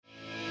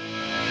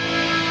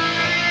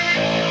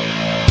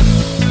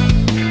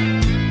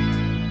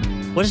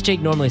what does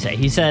Jake normally say?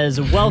 He says,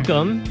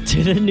 welcome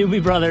to the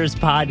Newbie Brothers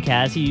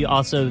podcast. He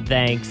also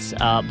thanks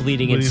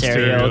Bleeding in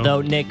Stereo,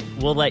 though, Nick,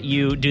 we'll let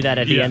you do that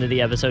at the end of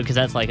the episode because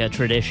that's like a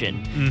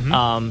tradition.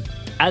 Mm-hmm.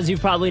 As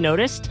you've probably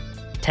noticed,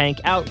 Tank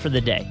out for the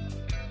day.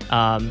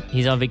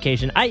 He's on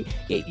vacation.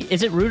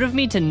 Is it rude of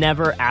me to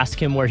never ask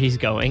him where he's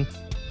going?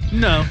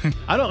 No,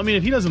 I don't. I mean,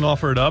 if he doesn't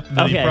offer it up,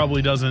 then he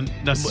probably doesn't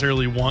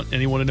necessarily want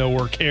anyone to know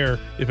or care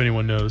if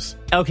anyone knows.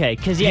 Okay,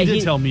 because he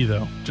did tell me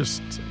though.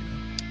 Just so you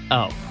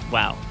know. Oh,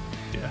 wow.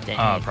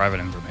 Yeah. Private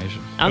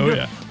information.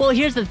 Well,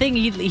 here's the thing.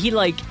 He's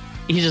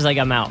just like,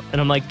 I'm out,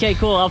 and I'm like, okay,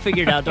 cool. I'll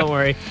figure it out. Don't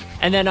worry.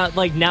 And then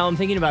now I'm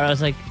thinking about it. I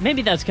was like,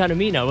 maybe that's kind of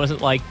mean. I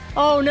wasn't like,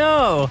 oh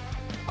no.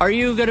 Are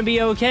you going to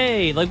be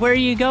okay? Like, where are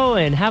you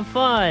going? Have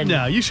fun.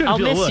 No, you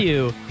shouldn't. I'll miss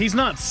you. He's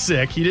not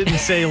sick. He didn't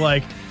say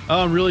like,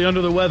 oh, I'm really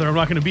under the weather. I'm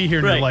not going to be here.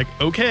 And you're like,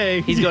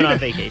 okay. He's going on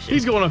vacation.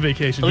 He's going on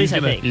vacation. At least I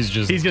think. He's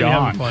going to be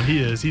having fun. He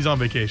is. He's on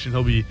vacation.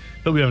 He'll be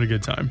having a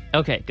good time.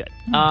 Okay, good.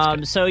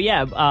 So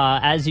yeah,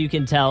 as you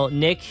can tell,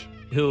 Nick,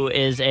 who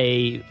is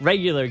a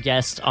regular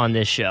guest on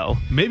this show,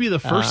 maybe the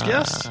first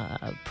guest,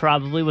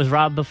 probably was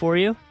Rob before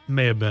you.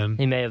 May have been.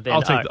 He may have been.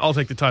 I'll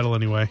take the title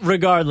anyway.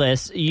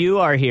 Regardless, you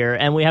are here,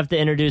 and we have to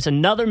introduce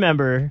another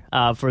member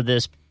for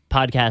this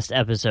podcast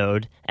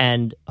episode,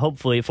 and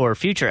hopefully for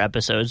future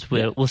episodes.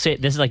 We'll say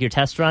this is like your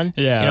test run.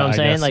 Yeah, you know what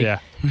I'm saying?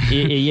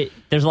 Guess,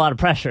 there's a lot of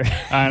pressure.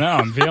 I know,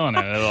 I'm feeling it.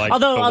 Like,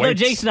 although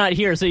Jake's not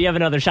here, so you have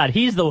another shot.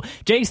 Jake's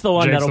the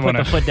one that'll put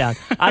the foot down.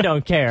 I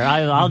don't care.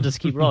 I'll just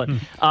keep rolling.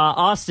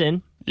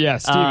 Austin. Yeah,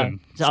 Steven.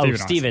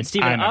 Steven.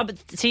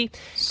 See,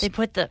 they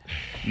put the...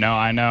 No,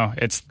 I know.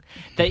 It's...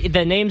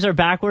 The names are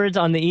backwards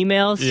on the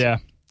emails. Yeah.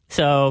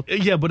 So...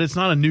 Yeah, but it's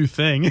not a new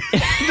thing.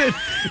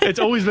 It's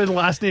always been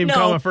last name,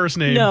 comma, first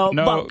name. No,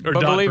 but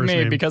believe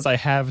me, because I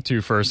have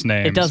two first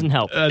names... It doesn't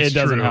help. It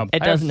doesn't help.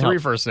 It doesn't help. I have three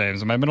first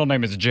names. My middle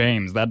name is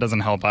James. That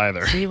doesn't help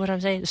either. See what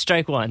I'm saying?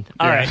 Strike one.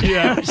 All right.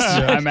 Yeah,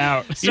 I'm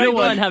out. Strike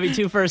one, having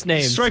two first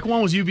names. Strike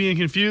one was you being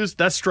confused.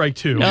 That's strike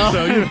two. No.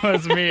 So it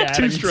was me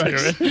adding 2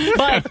 strikes.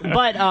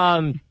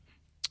 But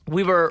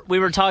we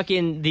were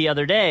talking the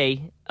other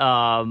day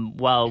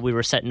while we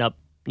were setting up,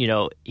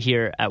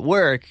 here at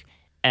work,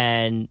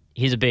 and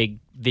he's a big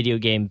video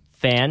game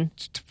fan.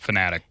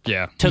 Fanatic,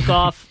 yeah. Took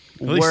off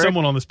At least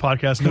someone on this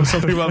podcast knows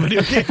something about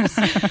video games.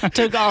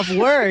 Took off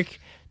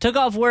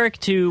work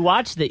to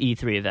watch the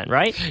E3 event,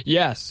 right?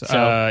 Yes. So,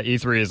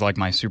 E3 is like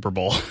my Super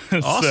Bowl.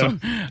 Awesome.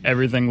 So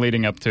everything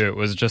leading up to it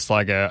was just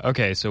like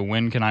so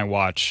when can I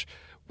watch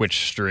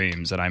which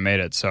streams? And I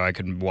made it so I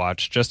could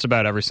watch just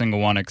about every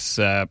single one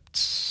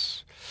except...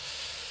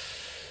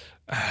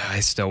 I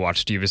still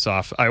watched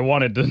Ubisoft. I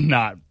wanted to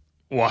not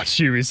watch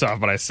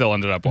Ubisoft, but I still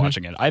ended up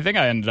watching it. I think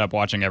I ended up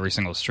watching every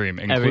single stream,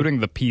 including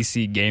the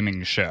PC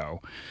gaming show,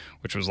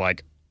 which was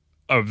like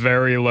a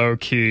very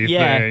low-key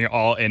thing,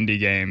 all indie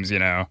games,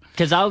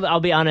 Because I'll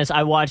be honest,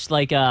 I watched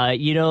like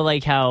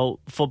how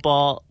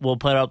football will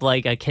put up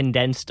like a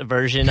condensed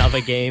version of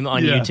a game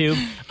on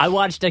YouTube? I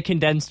watched a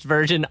condensed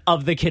version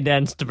of the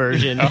condensed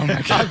version of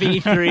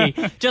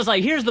E3. Just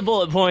like, here's the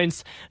bullet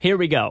points, here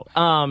we go.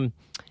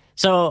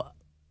 So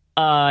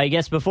I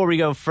guess before we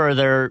go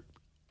further,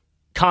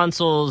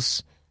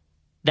 consoles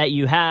that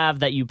you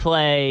have, that you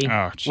play,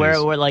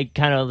 where we're like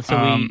kind of,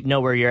 so we know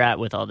where you're at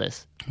with all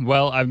this.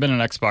 Well, I've been an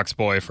Xbox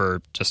boy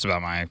for just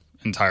about my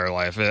entire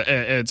life.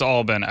 It's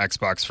all been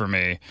Xbox for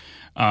me.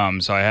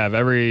 So I have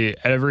every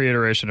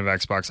iteration of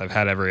Xbox. I've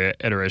had every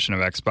iteration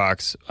of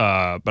Xbox,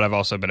 but I've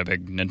also been a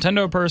big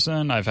Nintendo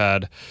person. I've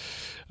had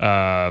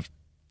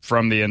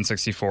from the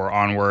N64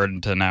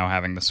 onward to now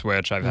having the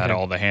Switch. I've had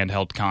all the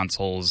handheld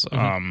consoles.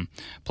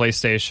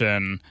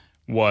 PlayStation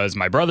was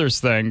my brother's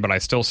thing, but I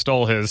still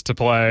stole his to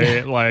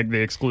play like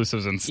the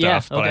exclusives and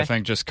stuff. But I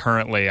think just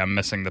currently I'm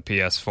missing the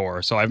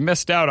PS4. So I've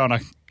missed out on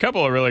a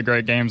couple of really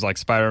great games like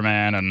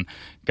Spider-Man and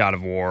God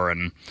of War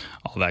and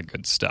all that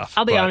good stuff.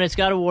 I'll be honest,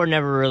 God of War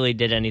never really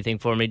did anything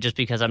for me just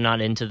because I'm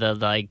not into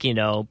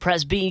the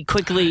press B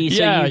quickly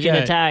so you can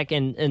attack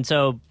and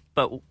so...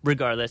 But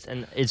regardless,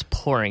 and it's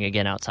pouring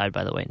again outside,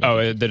 by the way.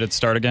 Oh, did it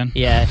start again?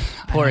 Yeah,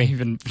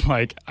 pouring.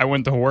 I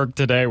went to work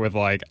today with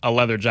like a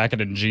leather jacket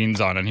and jeans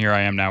on, and here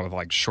I am now with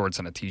like shorts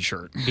and a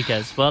t-shirt.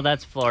 Because,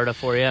 that's Florida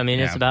for you. I mean,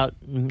 it's about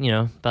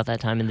that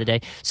time in the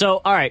day.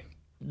 So, all right,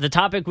 the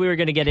topic we were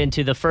going to get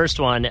into, the first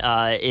one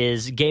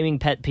is gaming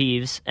pet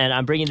peeves, and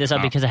I'm bringing this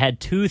up because I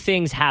had 2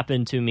 things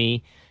happen to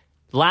me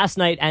last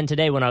night and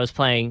today when I was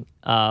playing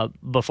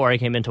before I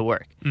came into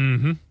work.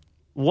 Mm-hmm.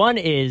 One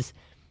is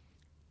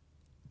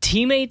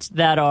teammates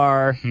that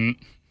are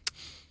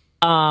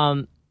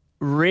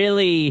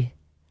really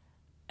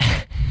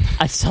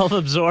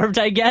self-absorbed,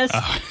 I guess.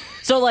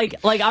 So like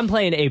I'm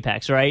playing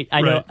Apex, right?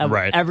 I know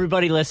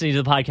everybody listening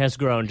to the podcast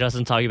grown.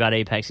 Justin's talking about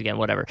Apex again,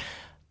 whatever.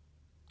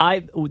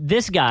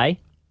 This guy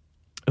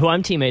who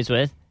I'm teammates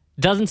with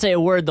doesn't say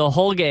a word the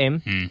whole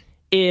game,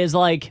 is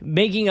like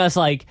making us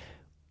like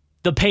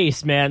the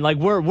pace, man. Like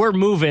we're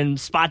moving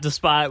spot to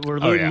spot.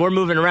 We're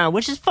moving around,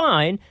 which is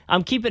fine.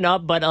 I'm keeping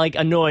up, but like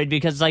annoyed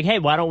because it's like, hey,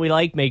 why don't we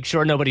like make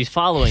sure nobody's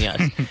following us?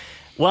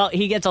 Well,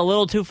 he gets a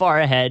little too far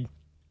ahead,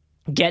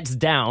 gets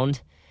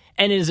downed,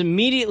 and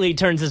immediately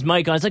turns his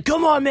mic on. It's like,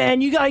 come on,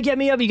 man, you got to get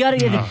me up. You got to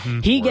get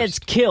me. He gets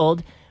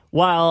killed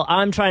while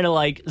I'm trying to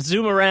like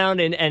zoom around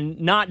and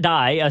not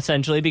die,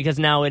 essentially, because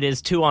now it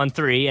is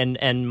 2-on-3,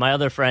 and my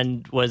other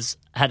friend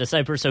had a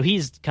sniper, so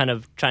he's kind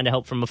of trying to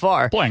help from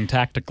afar. Playing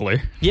tactically.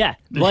 Yeah,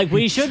 like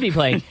we should be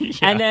playing.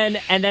 Yeah.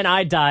 And then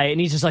I die, and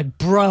he's just like,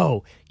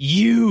 bro,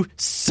 you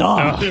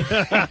suck.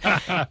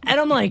 And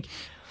I'm like,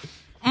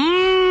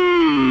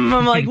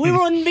 we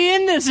wouldn't be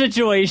in this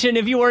situation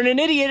if you weren't an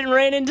idiot and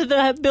ran into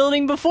the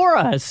building before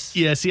us.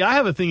 Yeah, see, I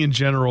have a thing in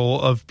general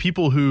of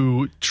people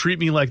who treat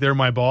me like they're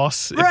my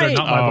boss if they're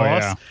not my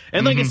boss. Yeah.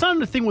 And, like, it's not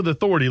a thing with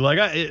authority.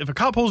 Like, if a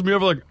cop pulls me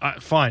over,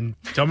 like, fine,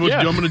 tell me what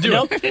to do, I'm going to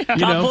do it.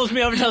 Cop pulls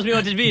me over, tells me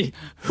what to be.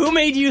 Who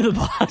made you the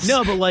boss?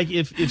 No, but, like,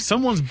 if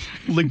someone's,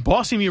 like,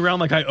 bossing me around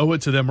like I owe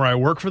it to them or I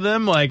work for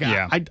them, like,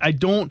 I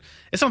don't...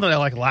 It's not that I,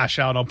 like, lash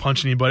out, I'll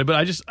punch anybody, but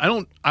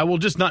I will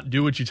just not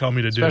do what you tell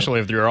me to do. Especially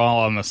if you're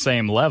all on the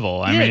same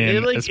level. I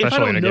mean, like,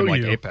 especially in a game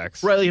like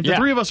Apex. Right, like, if the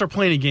three of us are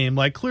playing a game,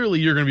 like,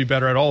 clearly you're going to be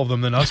better at all of them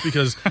than us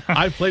because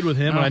I've played with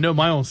him and I know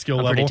my own skill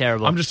level. Pretty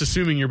terrible. I'm just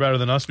assuming you're better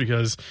than us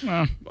because,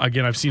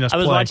 again, I've seen us play.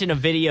 I was watching a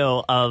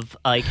video of,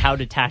 like, how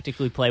to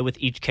tactically play with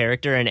each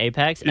character in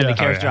Apex, and the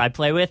character I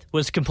play with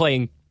was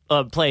playing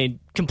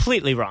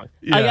completely wrong.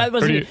 Yeah.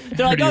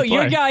 They're like, oh,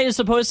 your guy is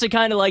supposed to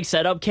kind of like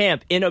set up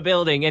camp in a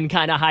building and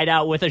kind of hide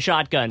out with a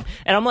shotgun.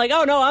 And I'm like,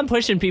 oh no, I'm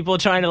pushing people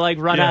trying to like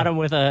run at them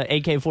with a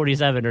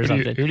AK-47 or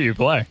something. Who do you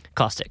play?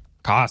 Caustic.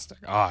 Caustic.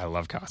 Oh, I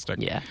love Caustic.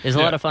 Yeah, it's a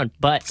lot of fun.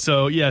 But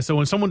so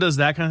when someone does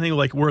that kind of thing,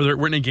 like where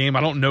we're in a game,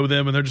 I don't know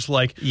them, and they're just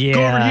like,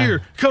 go over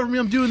here, cover me,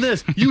 I'm doing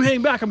this. You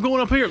hang back, I'm going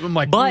up here. I'm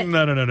like, no.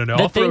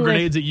 I'll throw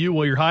grenades at you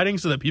while you're hiding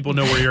so that people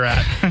know where you're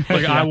at.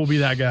 Like I will be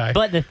that guy.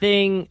 But the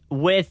thing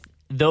with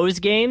those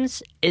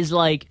games is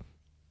like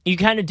you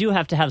kind of do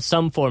have to have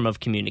some form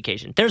of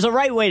communication. There's a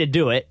right way to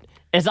do it.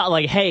 It's not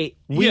like, hey,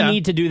 we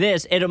need to do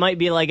this. It might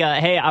be like,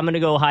 hey, I'm going to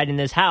go hide in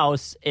this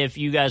house if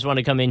you guys want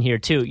to come in here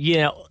too. You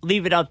know,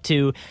 leave it up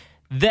to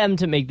them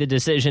to make the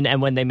decision,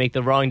 and when they make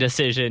the wrong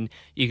decision,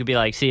 you could be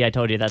like, see, I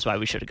told you that's why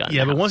we should have gone.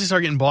 Yeah, but once you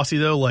start getting bossy,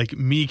 though, like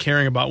me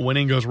caring about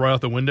winning goes right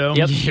out the window.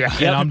 Yep. Yeah.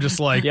 And I'm just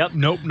like, nope,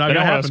 not going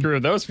to happen. Screw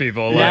those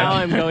people. Now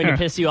I'm going to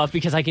piss you off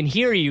because I can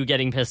hear you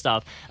getting pissed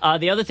off.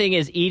 The other thing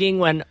is eating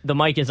when the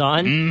mic is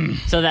on,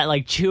 so that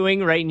like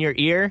chewing right in your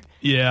ear.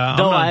 Yeah.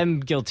 Though I'm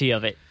guilty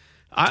of it.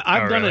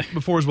 I've done it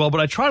before as well, but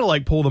I try to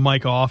like pull the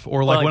mic off,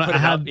 or like when I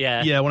had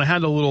when I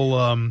had a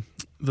little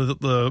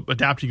the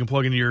adapter you can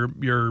plug into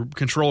your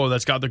controller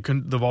that's got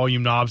the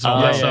volume knobs and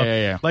all that stuff.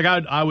 Yeah. Like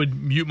I would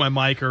mute my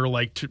mic or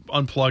like to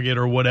unplug it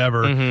or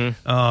whatever.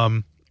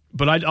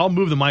 But I'll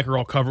move the mic or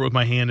I'll cover it with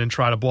my hand and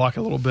try to block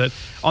a little bit.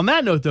 On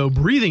that note, though,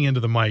 breathing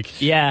into the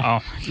mic. Yeah.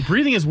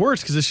 Breathing is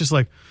worse because it's just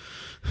like.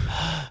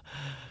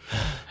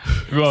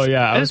 Well,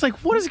 yeah. And it's like,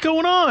 what is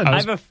going on?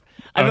 I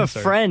have a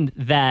friend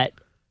that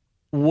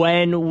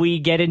when we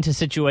get into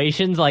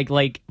situations like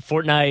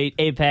Fortnite,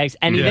 Apex,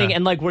 anything,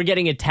 and like we're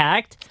getting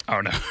attacked,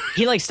 oh no,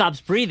 he like stops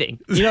breathing.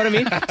 You know what I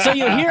mean? So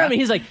you hear him and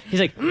he's like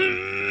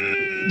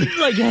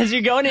like as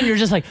you're going and you're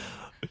just like,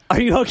 are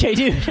you okay,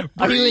 dude?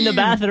 Are you in the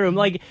bathroom?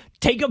 Like,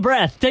 take a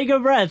breath.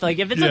 Like,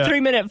 if it's a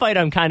 3-minute fight,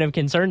 I'm kind of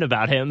concerned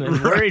about him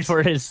and worried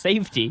for his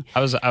safety.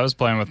 I was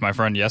playing with my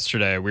friend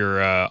yesterday. We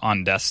were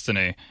on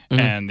Destiny,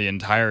 and the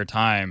entire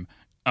time,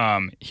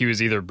 he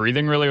was either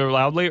breathing really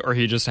loudly or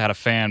he just had a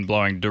fan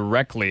blowing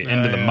directly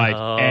into the mic.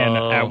 And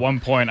at one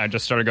point, I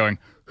just started going.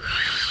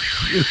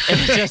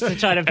 Just to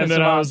try to piss and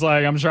then him I off. was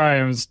like, I'm sorry,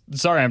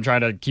 I'm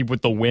trying to keep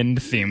with the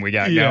wind theme we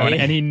got going.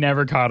 And he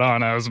never caught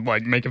on. I was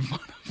like making fun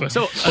of him.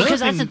 So because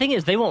that's the thing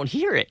is they won't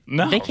hear it.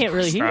 No, they can't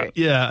really hear it.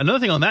 Yeah, another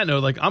thing on that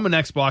note, like I'm an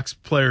Xbox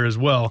player as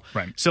well.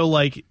 Right. So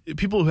like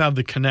people who have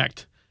the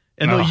Kinect,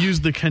 and they'll use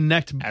the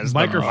Kinect as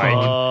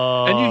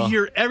microphone, and you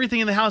hear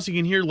everything in the house. You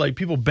can hear like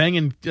people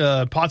banging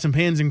pots and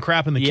pans and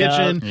crap in the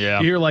kitchen. Yeah.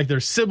 You hear like their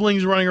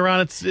siblings running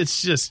around.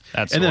 It's just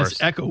that's and the then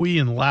worst. It's echoey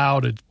and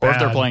loud. It's or bad. if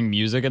they're playing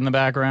music in the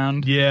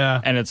background.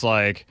 Yeah, and it's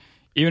like.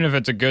 Even if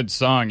it's a good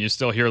song, you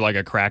still hear like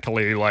a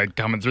crackly like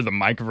coming through the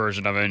mic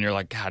version of it, and you're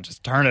like, God,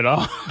 just turn it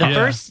off.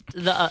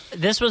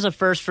 This was a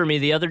first for me.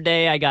 The other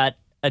day, I got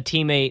a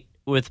teammate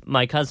with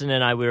my cousin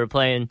and I. We were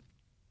playing.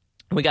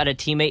 We got a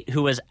teammate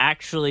who was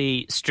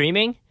actually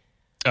streaming.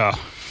 Oh,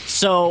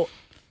 so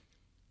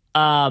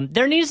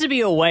there needs to be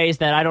a ways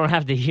that I don't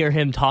have to hear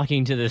him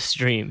talking to the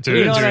stream. To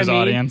you know what his I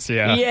mean? audience,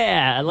 yeah.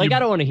 Yeah, like I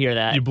don't want to hear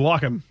that. You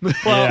block him.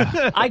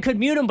 Well, I could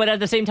mute him, but at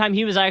the same time,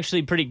 he was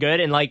actually pretty good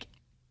and like.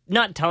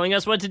 Not telling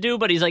us what to do,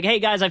 but he's like, hey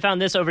guys, I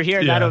found this over here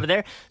and that over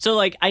there. So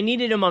like I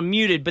needed him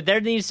unmuted, but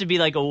there needs to be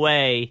like a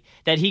way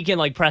that he can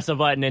like press a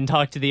button and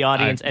talk to the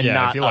audience and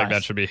not I feel us. like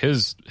that should be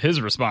his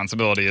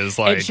responsibility is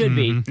like it should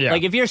be. Yeah.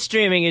 Like if you're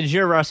streaming, it's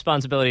your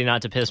responsibility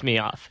not to piss me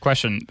off.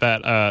 Question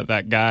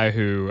that guy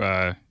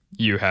who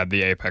you had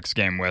the Apex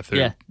game with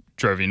who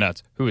drove you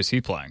nuts, who is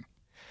he playing?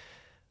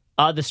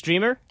 The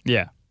streamer?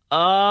 Yeah.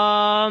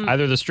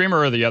 Either the streamer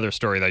or the other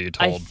story that you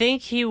told. I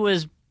think he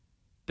was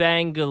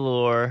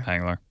Bangalore.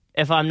 Bangalore.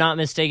 If I'm not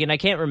mistaken. I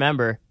can't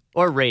remember.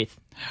 Or Wraith.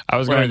 I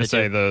was going to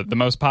say the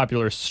most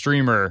popular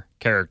streamer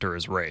character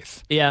is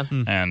Wraith. Yeah,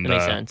 and that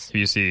makes sense. If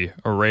you see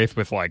a Wraith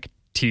with like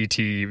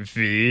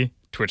TTV,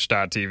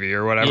 Twitch.tv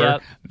or whatever,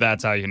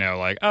 that's how you know,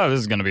 like, oh, this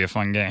is going to be a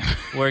fun game.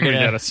 We're going to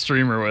get a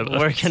streamer with us.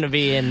 We're going to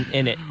be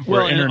in it.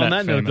 Well, and on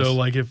that note, though,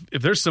 like, if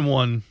there's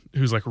someone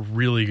who's like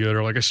really good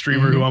or like a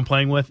streamer who I'm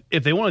playing with,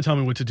 if they want to tell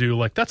me what to do,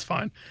 like, that's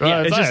fine.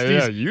 It's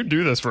just you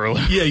do this for a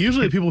living. Yeah,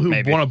 usually the people who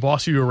want to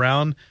boss you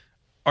around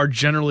are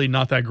generally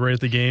not that great at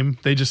the game.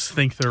 They just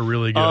think they're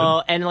really good.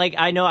 Oh, and like,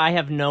 I know I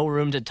have no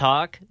room to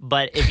talk,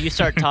 but if you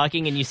start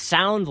talking and you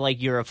sound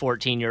like you're a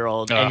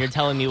 14-year-old and you're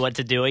telling me what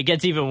to do, it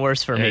gets even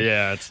worse for me.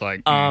 Yeah, it's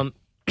like... All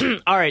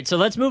right, so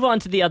let's move on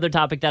to the other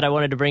topic that I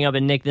wanted to bring up.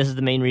 And Nick, this is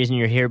the main reason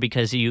you're here,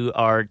 because you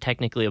are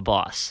technically a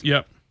boss.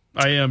 Yep,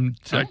 I am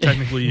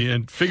technically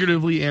and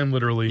figuratively and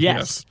literally.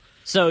 Yes.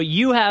 So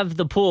you have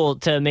the pull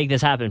to make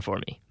this happen for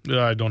me.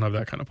 I don't have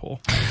that kind of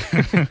pull.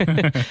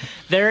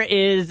 There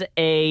is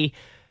a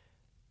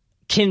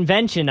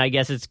convention, I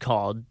guess it's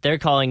called. They're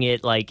calling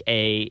it like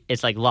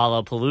it's like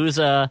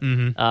Lollapalooza,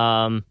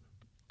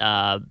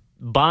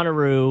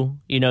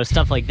 Bonnaroo,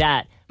 stuff like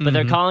that. But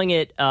they're calling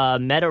it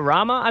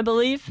Metarama, I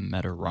believe.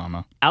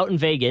 Metarama. Out in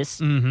Vegas.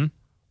 Mm-hmm.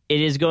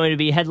 It is going to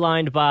be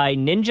headlined by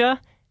Ninja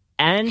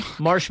and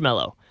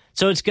Marshmello.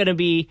 So it's going to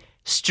be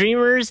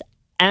streamers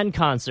and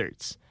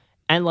concerts.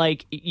 And,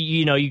 like,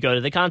 you go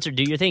to the concert,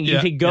 do your thing. You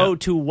could go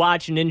to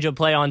watch Ninja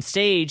play on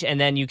stage, and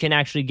then you can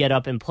actually get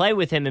up and play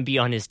with him and be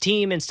on his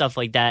team and stuff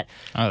like that.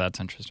 Oh, that's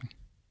interesting.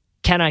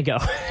 Can I go?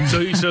 So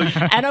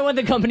and I want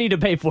the company to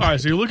pay for it. All right,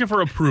 so you're looking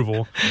for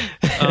approval.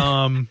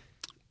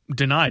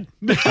 Denied.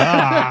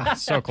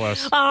 So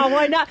close. Oh,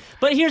 why not?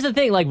 But here's the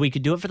thing, like, we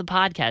could do it for the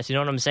podcast, you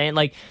know what I'm saying?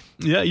 Like,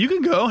 yeah, you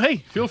can go.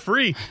 Hey, feel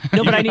free.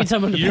 No, but I need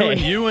someone to pay.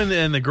 You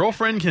and the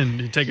girlfriend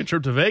can take a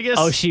trip to Vegas.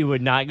 Oh, she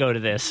would not go to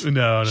this.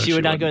 No, she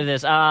would not go to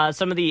this.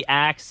 Some of the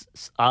acts,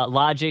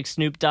 Logic,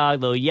 Snoop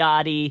Dogg, Lil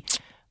Yachty,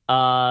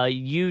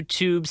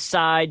 YouTube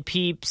side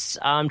peeps.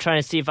 I'm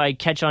trying to see if I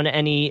catch on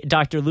any.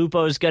 Dr.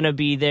 Lupo's going to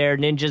be there.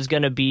 Ninja's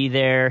going to be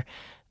there.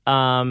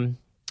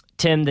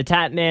 Tim the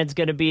Tatman's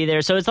going to be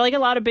there. So it's like a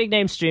lot of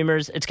big-name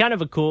streamers. It's kind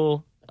of a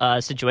cool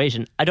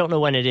situation. I don't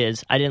know when it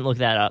is. I didn't look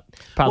that up.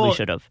 Probably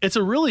should have. It's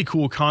a really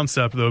cool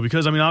concept, though,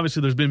 because, I mean,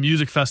 obviously there's been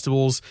music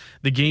festivals,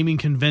 the gaming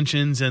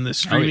conventions, and the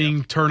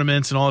streaming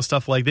tournaments and all that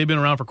stuff. Like, they've been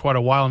around for quite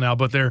a while now,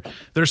 but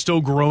they're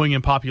still growing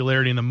in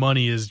popularity, and the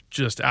money is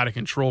just out of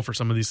control for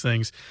some of these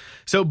things.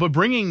 So, but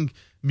bringing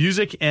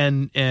music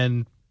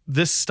and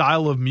this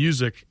style of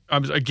music,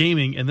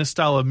 gaming and this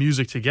style of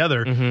music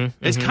together,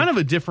 is kind of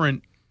a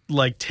different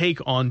take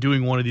on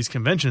doing one of these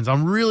conventions.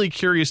 I'm really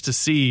curious to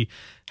see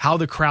how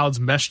the crowds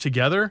mesh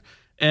together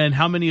and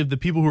how many of the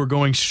people who are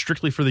going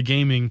strictly for the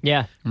gaming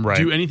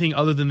do anything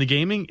other than the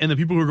gaming, and the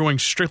people who are going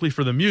strictly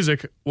for the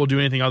music will do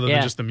anything other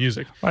than just the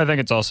music. Well, I think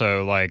it's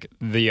also like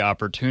the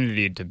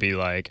opportunity to be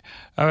like,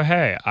 oh,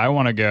 hey, I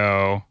want to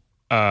go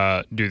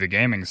do the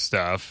gaming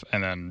stuff,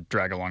 and then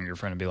drag along your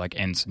friend and be like,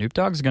 and Snoop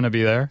Dogg's going to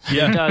be there.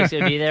 Snoop Dogg's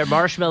going to be there.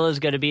 Marshmello's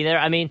going to be there.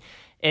 I mean,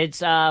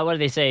 it's, what do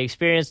they say?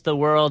 Experience the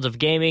world of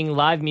gaming,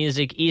 live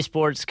music,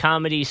 esports,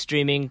 comedy,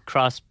 streaming,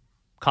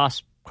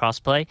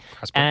 crossplay,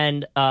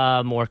 and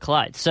more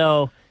collide.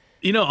 So,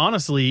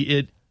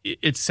 honestly,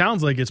 it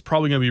sounds like it's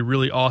probably going to be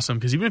really awesome,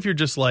 because even if you're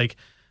just like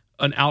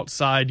an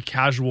outside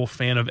casual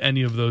fan of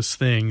any of those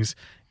things,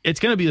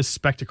 it's going to be a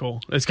spectacle.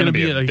 It's going to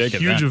be a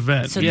huge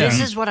event. So this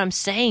is what I'm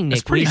saying,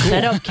 Nick. We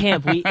set up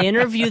camp. We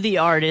interview the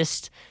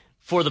artist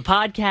for the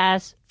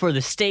podcast, for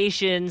the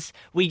stations.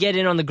 We get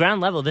in on the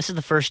ground level. This is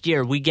the first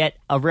year. We get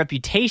a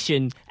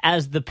reputation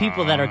as the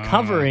people that are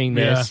covering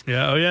this.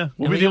 Yeah. Oh, yeah.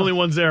 We'll be the only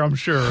ones there, I'm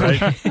sure,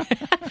 right?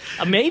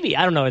 Maybe.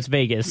 I don't know. It's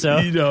Vegas. So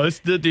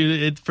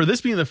for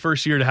this being the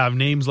first year to have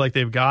names like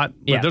they've got,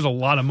 there's a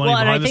lot of money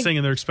behind this thing,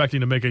 and they're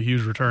expecting to make a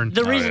huge return.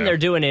 The reason they're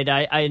doing it,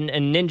 and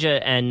Ninja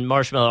and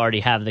Marshmello already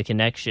have the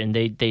connection.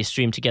 They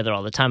stream together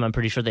all the time. I'm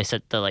pretty sure they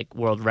set the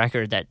world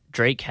record that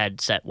Drake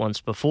had set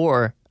once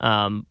before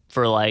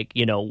for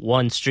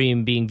one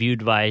stream being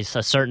viewed by a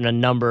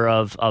certain number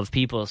of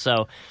people.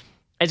 So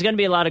it's going to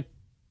be a lot of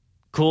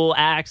cool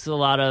acts, a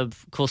lot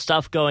of cool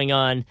stuff going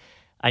on.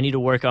 I need to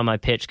work on my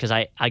pitch, because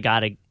I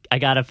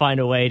gotta find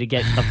a way to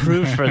get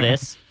approved for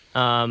this.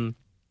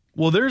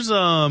 Well, there's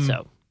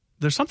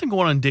something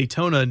going on in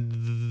Daytona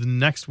the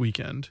next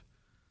weekend.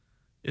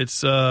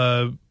 It's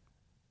got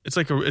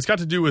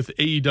to do with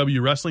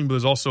AEW wrestling, but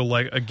there's also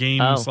like a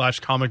game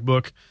 / comic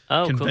book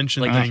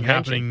convention thing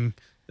happening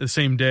the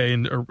same day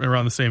and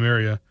around the same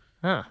area.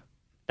 Huh.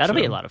 That'll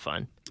be a lot of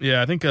fun.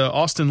 Yeah, I think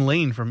Austin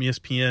Lane from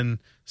ESPN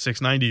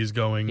 690 is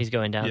going. He's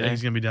going down there. Yeah,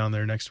 he's going to be down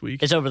there next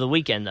week. It's over the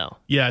weekend, though.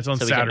 Yeah, it's on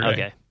Saturday.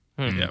 Okay.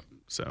 Yeah,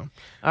 so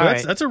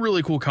that's a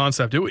really cool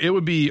concept. It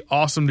would be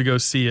awesome to go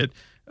see it.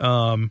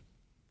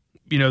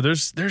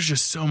 There's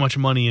just so much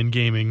money in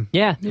gaming.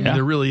 Yeah. I mean,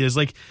 there really is.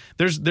 Like,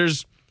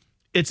 there's.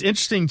 It's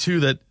interesting too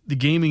that the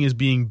gaming is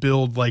being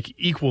billed like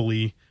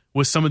equally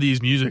with some of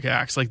these music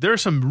acts. Like there are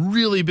some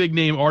really big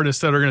name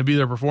artists that are going to be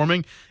there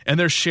performing, and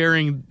they're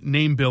sharing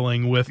name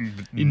billing with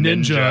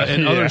Ninja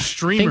and other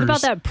streamers. Think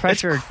about that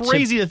pressure. It's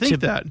crazy to think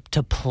that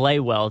to play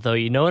well, though.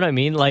 You know what I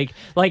mean?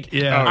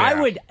 I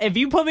would, if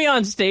you put me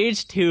on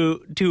stage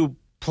to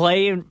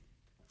play in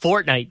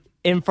Fortnite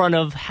in front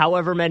of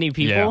however many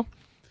people. Yeah.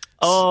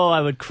 Oh, I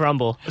would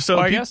crumble. So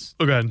I guess.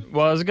 Oh, go ahead.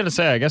 Well, I was going to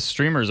say, I guess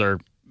streamers are,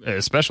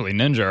 especially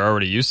Ninja, are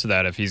already used to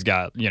that. If he's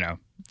got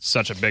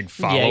such a big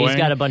following, yeah, he's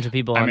got a bunch of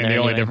people. I mean, the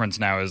only difference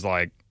now is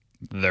like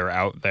they're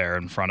out there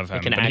in front of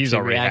him, but he's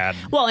already had.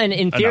 Well, and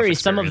in theory,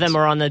 some of them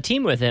are on the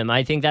team with him.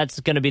 I think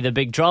that's going to be the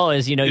big draw.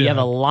 Is you have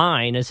a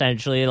line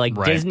essentially like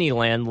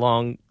Disneyland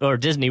long or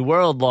Disney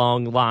World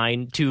long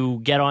line to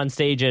get on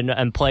stage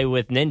and play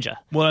with Ninja.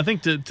 Well, I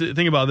think to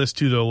think about this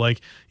too, though,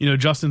 like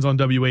Justin's on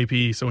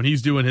WAP, so when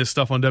he's doing his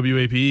stuff on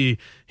WAP,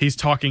 he's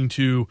talking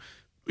to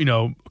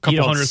a couple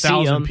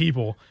 100,000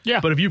 people.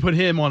 Yeah. But if you put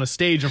him on a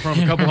stage in front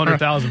of a couple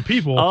 100,000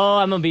 people,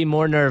 I'm gonna be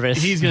more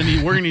nervous. We're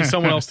gonna need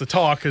someone else to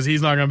talk because he's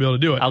not gonna be able to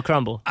do it. I'll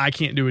crumble. I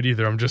can't do it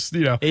either. I'm just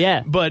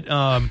Yeah. But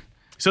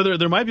so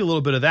there might be a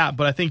little bit of that.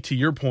 But I think to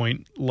your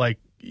point, like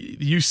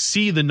you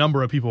see the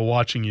number of people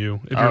watching you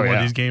if you're one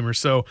of these gamers,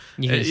 so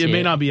it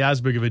may not be as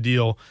big of a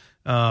deal.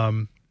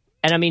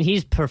 And I mean,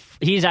 he's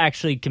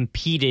actually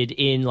competed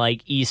in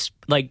like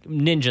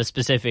Ninja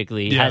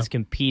specifically has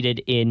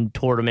competed in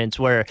tournaments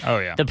where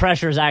the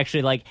pressure is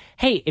actually like,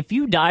 hey, if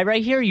you die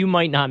right here, you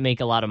might not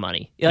make a lot of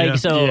money.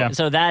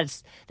 So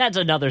that's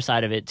another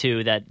side of it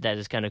too. That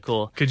is kind of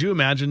cool. Could you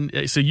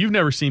imagine? So you've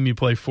never seen me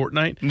play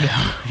Fortnite? No,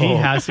 he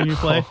has seen me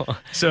play.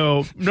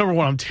 So number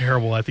one, I'm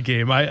terrible at the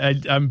game.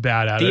 I'm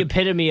bad at it. The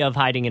epitome of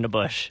hiding in a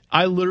bush.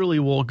 I literally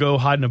will go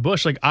hide in a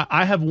bush. Like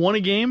I have won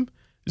a game,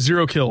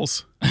 0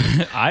 kills.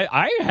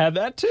 I had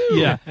that too.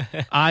 Yeah.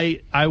 I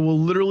will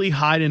literally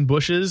hide in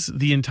bushes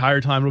the entire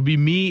time. It'll be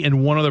me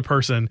and one other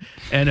person.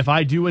 And if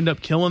I do end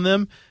up killing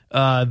them,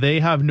 they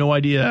have no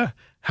idea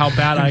how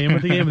bad I am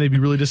with the game. They'd be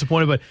really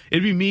disappointed. But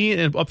it'd be me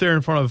and up there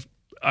in front of,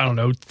 I don't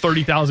know,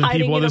 30,000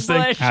 people in this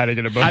thing. Hiding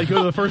in a bush. I'd go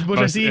to the first bush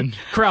I see,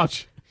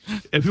 crouch.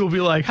 And people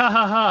be like, ha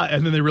ha ha,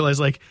 and then they realize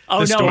like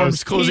the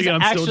storm's closing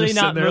and I'm still just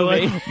sitting there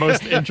like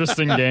most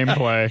interesting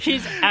gameplay.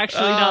 He's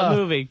actually not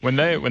moving. When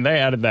they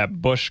added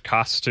that bush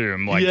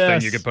costume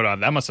thing you could put on,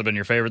 that must have been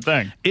your favorite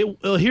thing.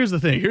 Here's the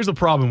thing. Here's the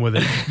problem with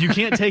it. You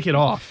can't take it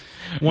off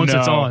once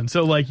it's on.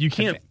 So like you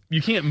can't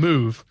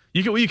move.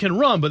 You can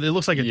run, but it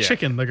looks like a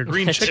chicken, like a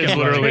green chicken. It's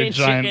literally a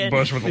giant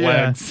bush with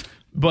legs.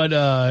 But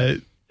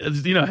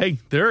hey,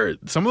 there are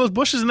some of those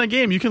bushes in that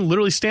game you can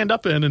literally stand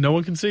up in and no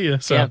one can see you.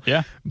 So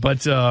yeah. But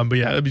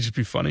that'd just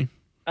be funny.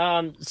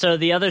 So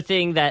the other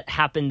thing that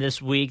happened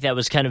this week that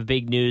was kind of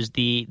big news,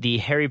 the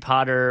Harry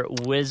Potter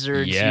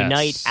Wizards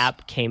Unite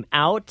app came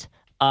out.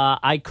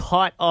 I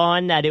caught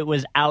on that it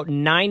was out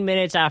 9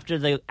 minutes after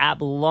the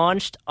app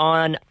launched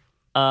on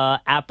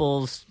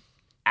Apple's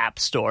App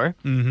Store.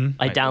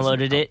 Mm-hmm. I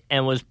downloaded it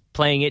and was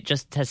playing it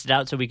just to test it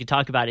out so we could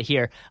talk about it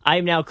here. I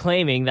am now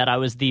claiming that I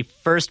was the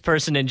first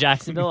person in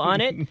Jacksonville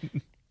on it.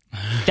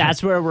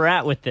 That's where we're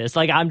at with this.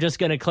 Like, I'm just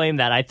going to claim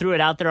that. I threw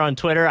it out there on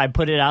Twitter. I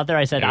put it out there.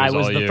 I said I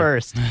was the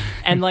first.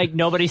 And,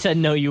 nobody said,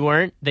 no, you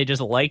weren't. They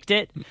just liked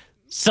it.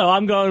 So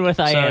I'm going with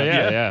I am.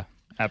 Yeah,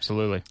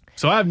 absolutely.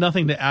 So I have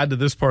nothing to add to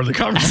this part of the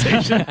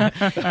conversation.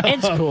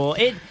 It's cool.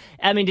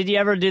 Did you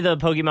ever do the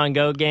Pokemon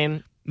Go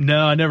game? No,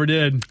 I never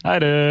did. I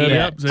did.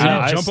 Yep. So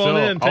jump on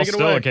in. Take it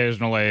away. I'll still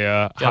occasionally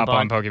hop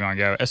on Pokemon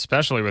Go,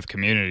 especially with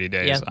community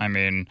days. Yeah. I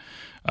mean,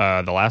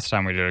 the last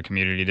time we did a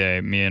community day,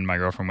 me and my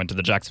girlfriend went to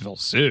the Jacksonville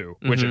Zoo,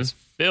 which is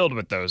filled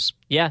with those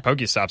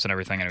Pokestops and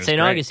everything. And it was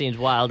St. Augustine's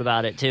wild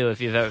about it, too,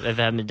 if you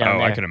haven't been down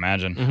there. I could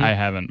imagine. I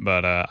haven't,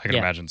 but I can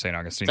imagine St.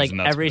 Augustine's it's like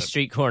nuts every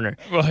street corner.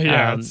 Well,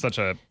 yeah, it's such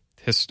a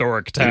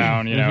historic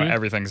town.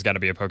 Everything's got to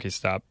be a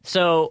Pokestop.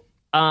 So,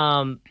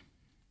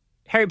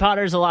 Harry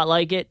Potter's a lot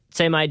like it.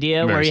 Same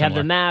idea, where you have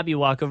the map, you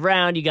walk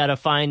around, you got to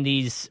find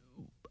these...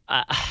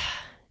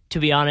 to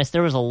be honest,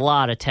 there was a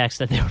lot of text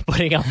that they were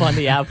putting up on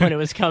the app when it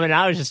was coming.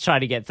 I was just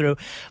trying to get through.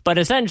 But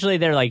essentially,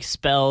 they're like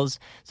spells.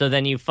 So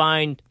then you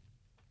find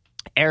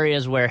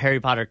areas where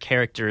Harry Potter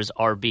characters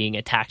are being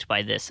attacked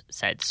by this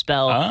said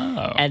spell.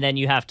 Oh. And then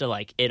you have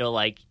to,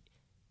 it'll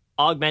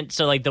augment.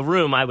 So the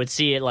room, I would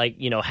see it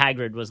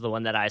Hagrid was the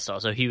one that I saw.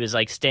 So he was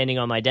standing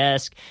on my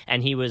desk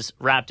and he was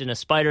wrapped in a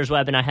spider's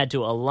web, and I had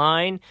to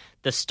align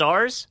the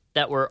stars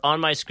that were on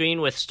my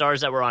screen with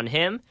stars that were on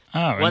him.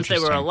 Oh, once they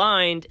were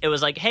aligned, it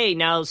was hey,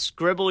 now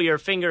scribble your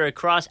finger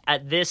across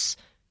at this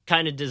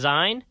kind of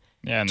design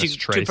and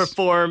to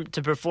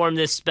perform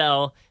this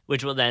spell,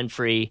 which will then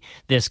free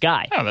this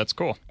guy. Oh, that's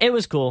cool. It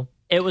was cool.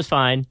 It was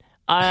fine.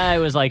 I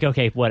was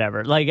okay,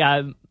 whatever.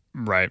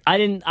 Right.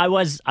 I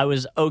was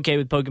okay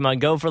with Pokemon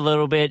Go for a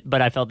little bit,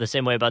 but I felt the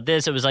same way about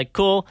this. It was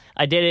cool,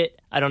 I did it.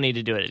 I don't need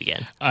to do it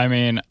again. I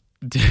mean,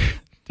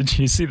 did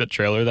you see the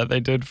trailer that they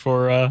did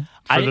for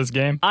this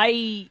game?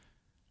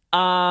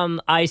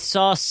 I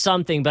saw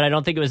something, but I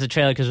don't think it was a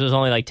trailer because it was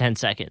only like 10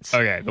 seconds.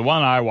 Okay, the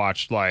one I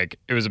watched, like,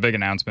 it was a big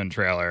announcement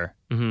trailer,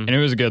 and it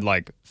was a good,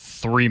 like,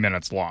 3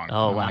 minutes long.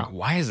 Oh, I'm wow. like,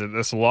 why is it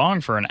this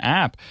long for an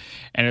app?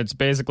 And it's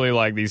basically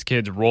like these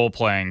kids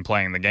role-playing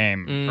the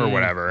game or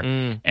whatever.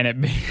 And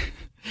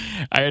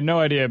I had no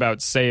idea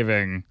about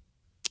saving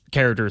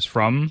characters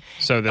from,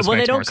 so this makes more sense now. Well,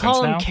 they don't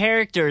call them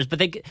characters, but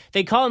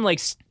they call them, like...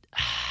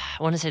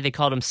 I want to say they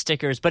called them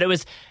stickers, but it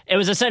was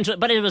essentially,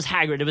 but it was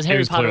Hagrid. It was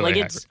Harry Potter. Like,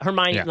 it's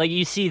Hermione. Yeah. Like,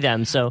 you see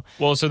them. So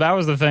so that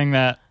was the thing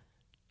that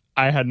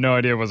I had no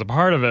idea was a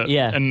part of it.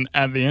 Yeah. And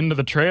at the end of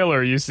the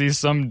trailer, you see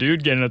some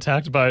dude getting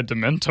attacked by a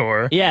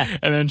Dementor. Yeah.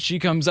 And then she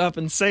comes up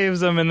and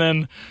saves him, and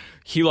then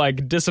he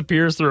like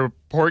disappears through a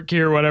portkey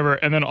or whatever,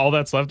 and then all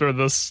that's left are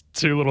those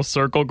 2 little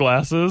circle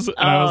glasses. And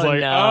I was like,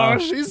 no. oh,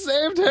 she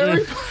saved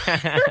Harry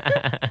Potter.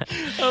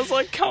 I was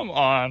like, come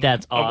on.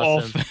 That's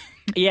awesome.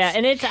 Yeah,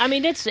 and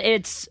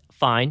it's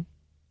fine.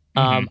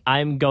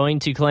 I'm going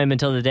to claim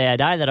until the day I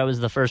die that I was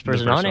the first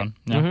person on it.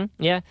 Yeah.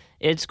 Yeah,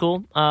 it's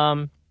cool.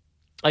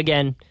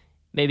 Again,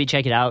 maybe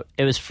check it out.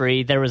 It was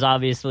free. There was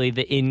obviously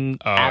the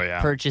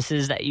in-app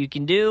purchases that you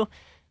can do.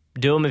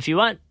 Do them if you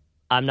want.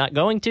 I'm not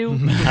going to.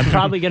 I'm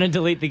probably going to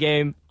delete the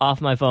game off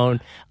my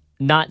phone.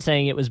 Not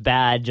saying it was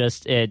bad,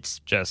 it's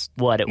just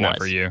what it not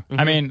was. For you.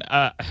 I mean,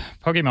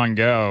 Pokemon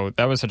Go,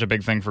 that was such a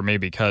big thing for me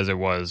because it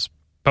was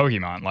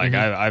Pokemon. Like,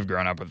 I've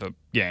grown up with the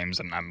games,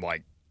 and I'm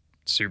like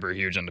super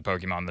huge into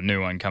Pokemon. The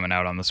new one coming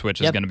out on the Switch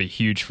is going to be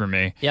huge for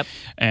me. Yep.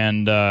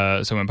 And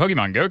so when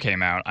Pokemon Go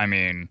came out, I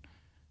mean,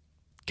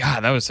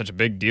 God, that was such a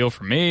big deal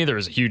for me. There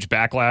was a huge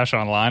backlash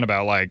online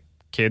about like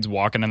kids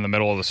walking in the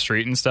middle of the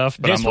street and stuff.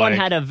 But this one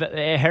had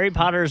Harry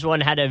Potter's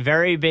one had a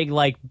very big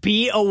like,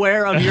 be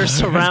aware of your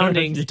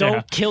surroundings.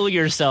 Don't kill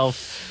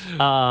yourself.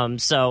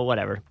 So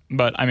whatever.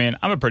 But I mean,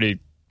 I'm a pretty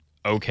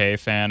okay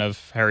fan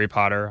of Harry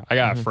Potter. I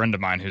got a friend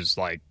of mine who's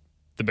like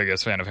the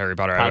biggest fan of Harry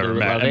Potter I've ever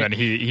met, and then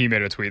he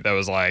made a tweet that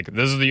was like,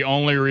 "This is the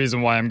only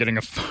reason why I'm getting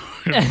a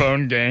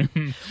phone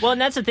game." Well,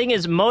 and that's the thing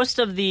is most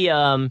of the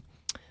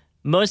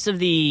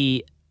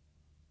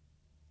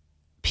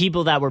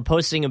people that were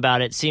posting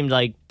about it seemed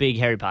like big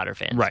Harry Potter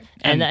fans, right?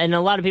 And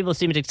a lot of people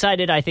seemed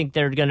excited. I think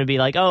they're going to be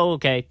like, "Oh,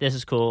 okay, this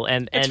is cool,"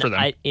 and for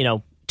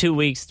them. 2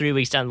 weeks, 3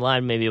 weeks down the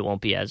line, maybe it won't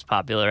be as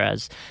popular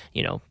as,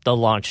 the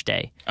launch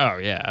day. Oh,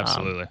 yeah,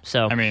 absolutely.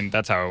 So I mean,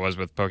 that's how it was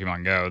with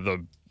Pokemon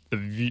Go.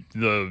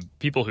 The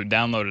people who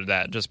downloaded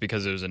that just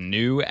because it was a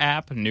new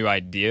app, new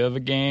idea of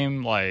a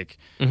game, like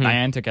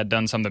Niantic had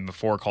done something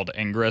before called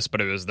Ingress, but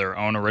it was their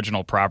own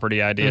original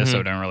property idea,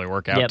 so it didn't really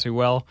work out too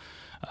well.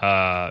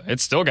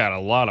 It still got a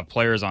lot of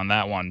players on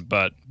that one,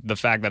 but the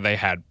fact that they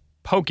had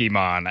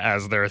Pokemon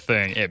as their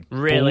thing, it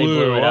really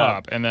blew it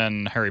up. And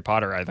then Harry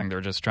Potter, I think they're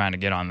just trying to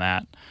get on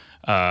that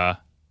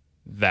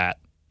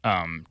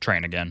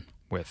train again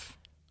with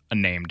a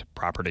named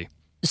property.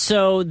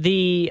 So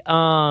the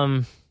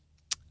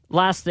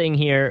last thing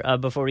here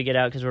before we get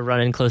out, because we're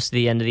running close to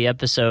the end of the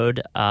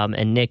episode,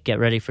 and Nick, get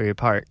ready for your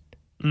part.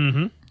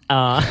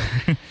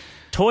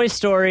 Toy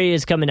Story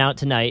is coming out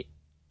tonight.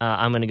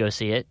 I'm going to go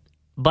see it.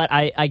 But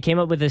I came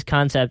up with this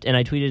concept, and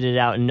I tweeted it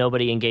out, and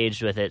nobody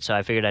engaged with it, so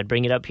I figured I'd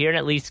bring it up here and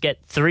at least get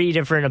 3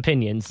 different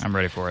opinions. I'm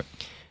ready for it.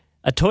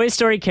 A Toy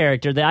Story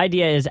character. The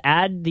idea is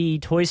add the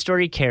Toy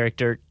Story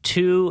character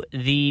to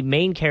the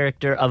main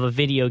character of a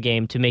video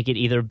game to make it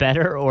either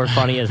better or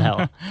funny as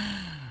hell.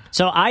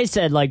 So I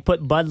said, like,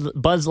 put Buzz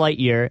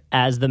Lightyear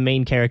as the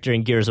main character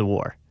in Gears of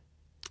War.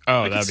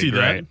 Oh, that'd be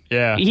great. That.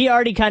 Yeah. He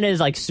already kind of is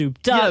like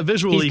souped up. Yeah,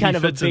 visually he's kind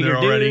he fits of a in there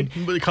bigger already.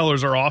 dude. But the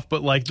colors are off,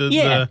 but like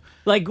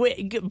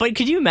but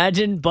could you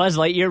imagine Buzz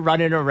Lightyear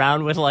running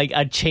around with like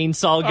a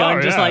chainsaw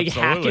gun, just like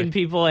hacking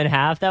people in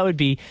half? That would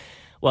be,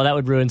 well, that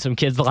would ruin some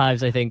kids'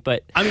 lives, I think.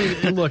 But I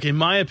mean, look, in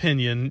my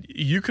opinion,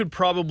 you could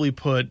probably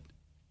put,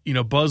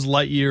 Buzz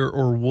Lightyear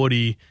or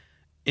Woody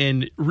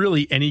in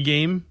really any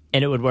game,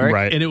 and it would work,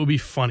 right? And it would be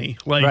funny,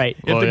 like right.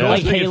 If the goal like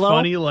is to make Halo? it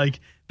funny, like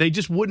they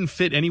just wouldn't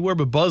fit anywhere.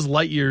 But Buzz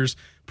Lightyear's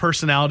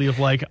personality of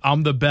like,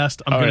 I'm the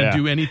best, I'm gonna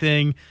do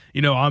anything,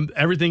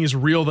 everything is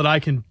real that I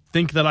can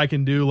think that I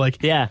can do.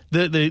 Like,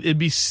 it'd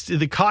be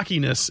the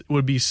cockiness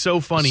would be so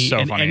funny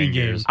in any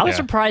game. I was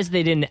surprised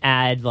they didn't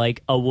add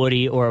like a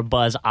Woody or a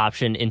Buzz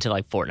option into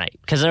like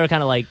Fortnite, because they were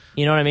kind of like,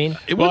 you know what I mean?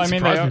 It wouldn't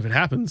surprise me if it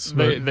happens.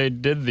 They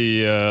did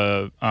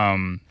the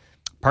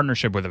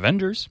partnership with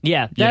Avengers.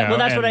 Yeah,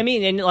 that's what I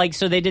mean. And like,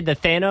 so they did the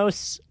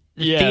Thanos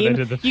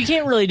theme. You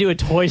can't really do a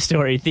Toy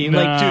Story theme.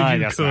 No, like,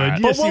 dude, you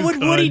could. But what would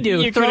Woody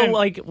do? Throw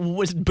like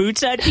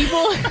boots at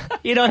people?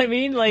 You know what I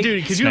mean? Like,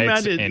 dude, could you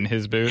imagine in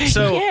his boots?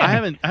 So I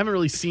haven't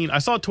really seen. I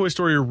saw Toy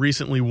Story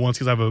recently once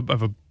because I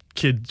have a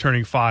kid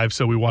turning 5,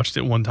 so we watched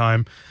it one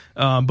time.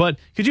 But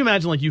could you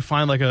imagine like you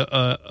find like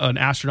an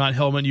astronaut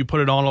helmet, you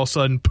put it on, all of a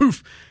sudden,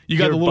 poof, you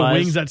got the little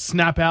wings that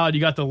snap out, you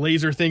got the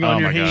laser thing on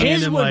your hand.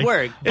 His would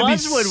work.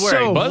 Buzz would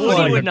work.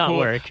 Woody would not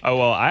work. Oh,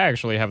 well, I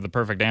actually have the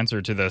perfect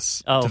answer to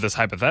this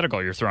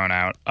hypothetical you're throwing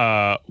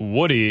out.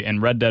 Woody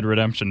in Red Dead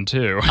Redemption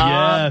 2.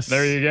 Yes.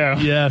 There you go.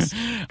 Yes.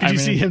 Could you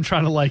see him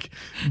trying to like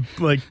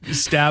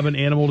stab an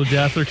animal to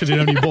death, or because he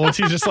didn't have any bullets,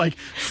 he's just like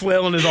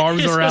flailing his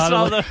arms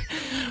around.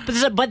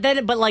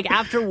 But like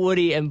after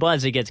Woody and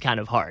Buzz, it gets kind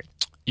of hard.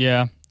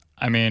 Yeah.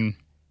 I mean,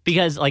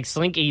 because like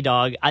Slinky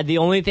Dog, the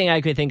only thing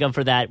I could think of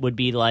for that would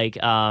be like,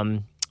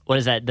 what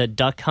is that? The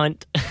Duck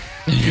Hunt.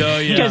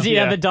 Because you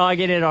have the dog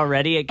in it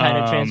already. It kind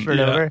of transferred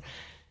over.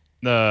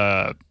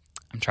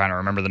 I'm trying to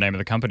remember the name of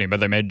the company, but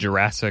they made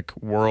Jurassic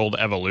World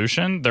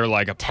Evolution. They're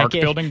like a park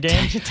building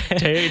game.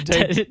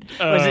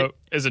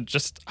 Is it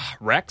just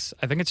Rex?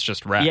 I think it's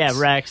just Rex. Yeah,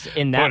 Rex.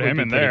 In that Put him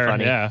in there.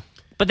 Funny. Yeah.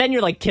 But then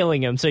you're like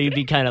killing him, so you'd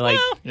be kind of like,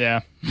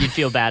 you'd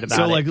feel bad about it.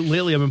 So like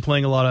lately, I've been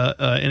playing a lot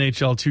of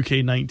NHL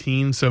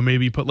 2K19. So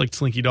maybe put like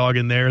Slinky Dog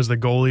in there as the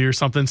goalie or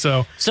something.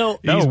 So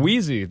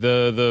Wheezy,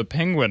 the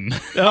penguin.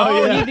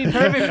 He'd be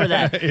perfect for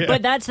that. Yeah.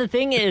 But that's the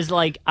thing is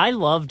like I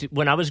loved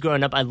when I was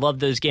growing up. I loved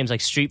those games like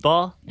Street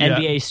Ball,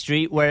 NBA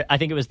Street, where I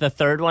think it was the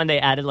third one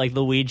they added like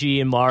Luigi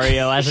and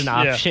Mario as an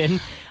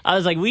option. I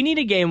was like, we need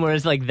a game where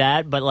it's like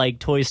that, but like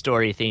Toy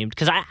Story themed.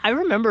 Because I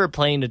remember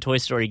playing the Toy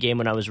Story game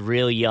when I was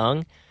real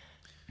young.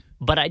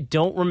 But I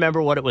don't remember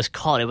what it was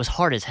called. It was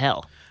hard as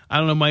hell. I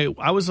don't know.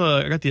 I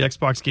got the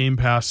Xbox Game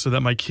Pass so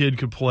that my kid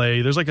could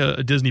play. There's like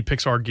a Disney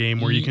Pixar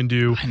game where you can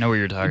do. I know what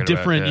you're talking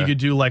about. You could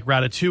do like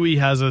Ratatouille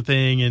has a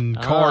thing, and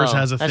Cars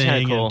has a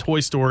thing, cool. And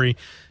Toy Story.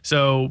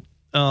 So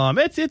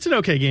it's an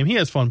okay game. He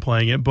has fun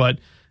playing it, but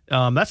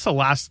that's the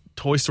last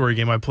Toy Story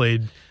game I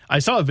played. I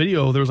saw a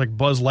video. There was like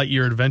Buzz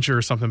Lightyear Adventure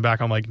or something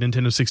back on like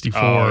Nintendo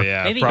 64. Oh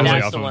yeah, maybe probably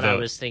that's the one I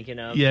was thinking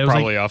of. Yeah,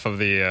 probably off of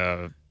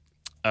the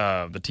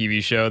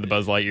TV show, the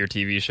Buzz Lightyear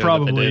TV show,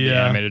 probably, that they did, the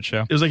animated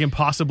show. It was like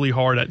impossibly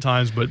hard at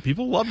times, but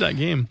people loved that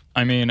game.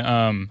 I mean,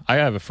 I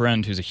have a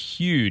friend who's a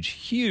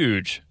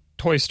huge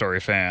Toy Story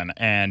fan,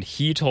 and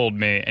he told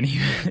me, and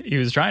he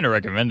was trying to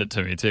recommend it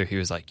to me too. He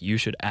was like, "You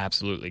should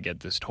absolutely get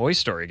this Toy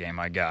Story game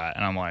I got,"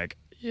 and I'm like,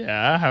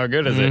 "Yeah, how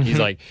good is it?" He's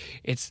like,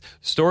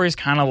 story's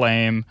kind of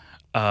lame.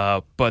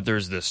 But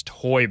there's this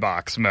toy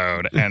box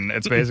mode, and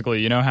it's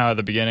basically, you know how at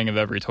the beginning of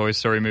every Toy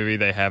Story movie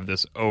they have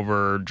this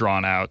over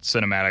drawn out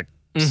cinematic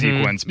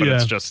sequence, but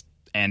it's just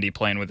Andy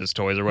playing with his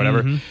toys or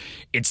whatever.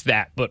 It's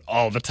that, but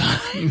all the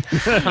time.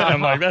 And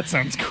I'm like, that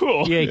sounds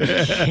cool.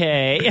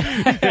 Okay.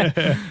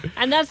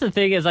 And that's the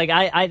thing is like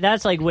I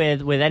that's like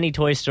with any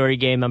Toy Story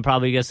game, I'm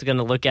probably just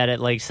gonna look at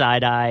it like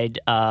side eyed.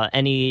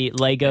 Any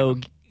Lego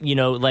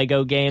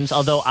games,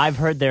 although I've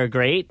heard they're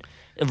great.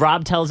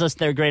 Rob tells us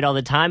they're great all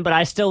the time, but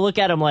I still look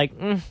at them like,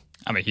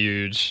 I'm a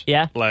huge,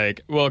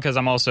 because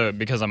I'm on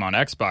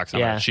Xbox,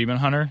 I'm an achievement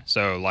hunter,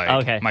 so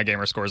like my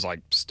gamer score is like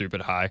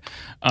stupid high.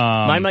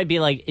 Mine might be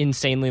like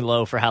insanely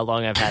low for how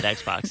long I've had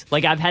Xbox.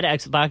 Like I've had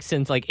Xbox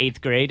since like 8th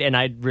grade, and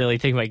I really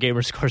think my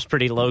gamer score is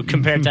pretty low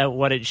compared to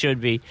what it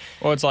should be.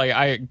 Well, it's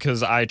like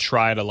because I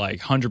try to like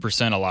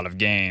 100% a lot of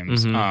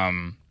games.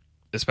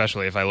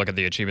 Especially if I look at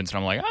the achievements and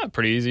I'm like,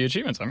 pretty easy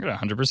achievements. I'm going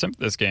to 100%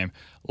 this game.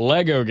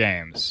 Lego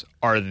games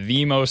are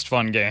the most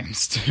fun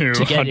games to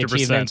get 100%.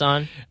 Achievements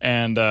on.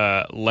 And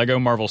Lego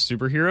Marvel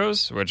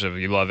Superheroes, which if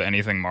you love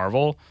anything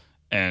Marvel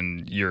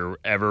and you're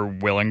ever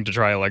willing to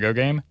try a Lego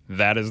game,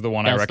 that is the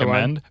one I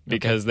recommend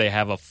because they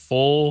have a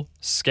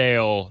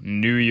full-scale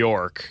New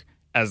York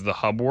as the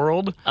hub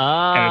world.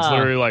 And it's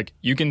literally like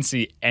you can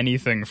see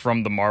anything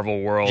from the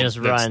Marvel world. Just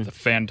run. The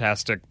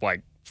fantastic,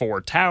 like,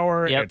 Ford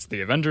Tower, it's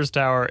the Avengers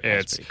Tower,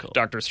 it's cool.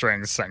 Doctor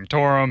Strange's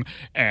Sanctorum,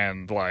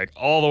 and like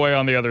all the way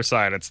on the other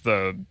side, it's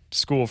the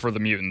School for the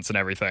Mutants and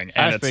everything.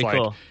 And it's like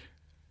cool.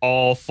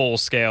 All full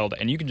scaled,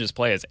 and you can just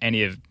play as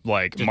any of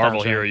like just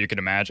Marvel hero you could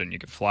imagine. You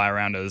could fly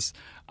around as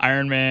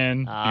Iron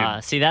Man.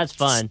 See, that's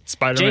fun.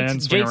 Spider-Man.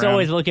 Jake's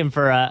always looking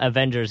for an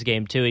Avengers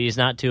game too. He's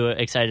not too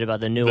excited about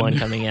the new one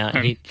coming out.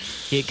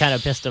 He kind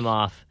of pissed him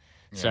off.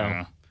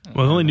 So.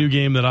 Well, the only new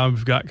game that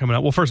I've got coming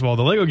out. Well, first of all,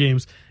 the Lego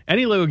games.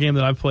 Any Lego game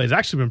that I've played has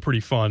actually been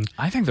pretty fun.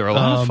 I think they're a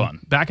lot of fun.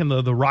 Back in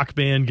the Rock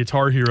Band,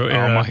 Guitar Hero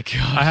era. Oh my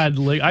god! I had.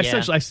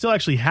 I still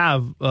actually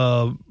have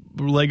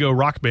Lego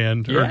Rock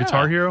Band or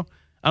Guitar Hero.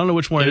 I don't know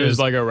which one it is. It is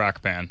Lego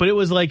Rock Band, but it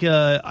was like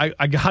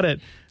I got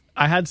it.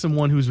 I had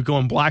someone who was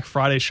going Black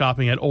Friday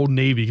shopping at Old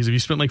Navy because if you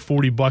spent like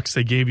 $40,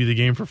 they gave you the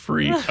game for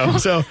free.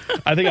 So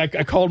I think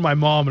I called my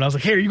mom and I was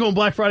like, "Hey, are you going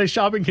Black Friday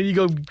shopping? Can you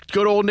go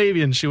to Old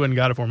Navy?" And she went and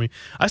got it for me.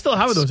 I still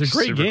have it though. It's a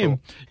great game. Cool.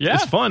 Yeah,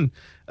 it's fun,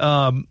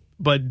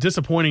 but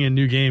disappointing in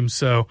new games.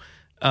 So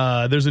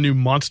there's a new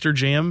Monster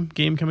Jam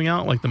game coming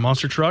out, like the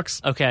Monster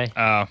Trucks. Okay.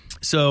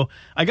 So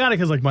I got it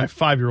because like my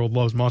 5-year-old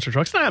loves Monster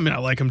Trucks. I mean, I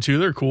like them too.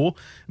 They're cool,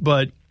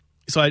 but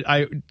so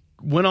I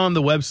went on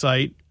the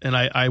website and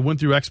I went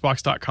through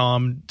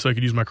Xbox.com so I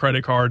could use my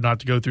credit card, not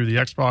to go through the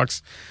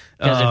Xbox.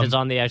 Because if it's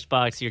on the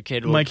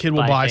Xbox, my kid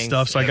will buy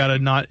stuff, so I got to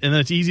not, and then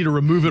it's easy to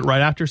remove it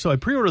right after. So I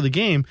pre-ordered the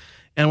game,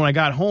 and when I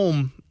got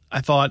home,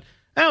 I thought,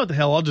 what the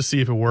hell, I'll just see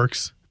if it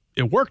works.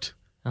 it worked.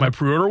 My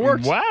pre-order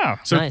worked. Wow.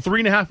 So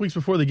 3.5 weeks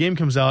before the game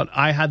comes out,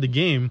 I had the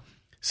game.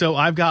 So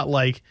I've got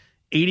like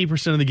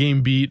 80% of the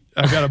game beat.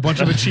 I've got a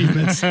bunch of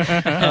achievements.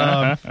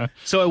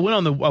 So I went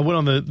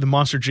on the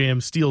Monster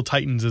Jam Steel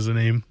Titans is the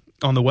name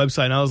on the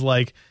website, and I was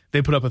like,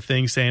 they put up a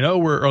thing saying,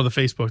 or the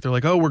Facebook, they're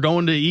like, we're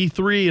going to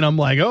E3, and I'm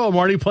like, I'm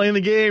already playing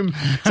the game.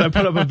 So I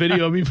put up a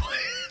video of me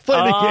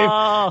playing the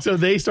game. So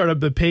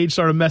the page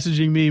started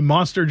messaging me.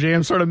 Monster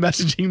Jam started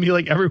messaging me.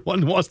 Like,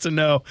 everyone wants to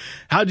know,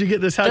 how'd you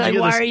get this? How'd you get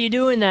this? Why are you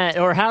doing that?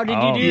 Or how did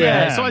you do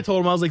that? So I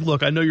told him, I was like,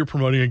 look, I know you're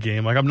promoting a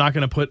game. Like, I'm not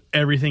going to put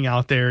everything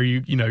out there.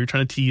 You know, you're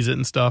trying to tease it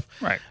and stuff.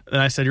 Right.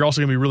 And I said, you're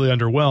also going to be really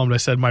underwhelmed. I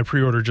said, my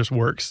pre-order just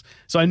works.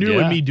 So I knew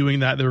with me doing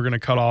that, they were going to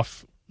cut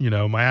off,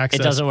 my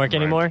access. It doesn't work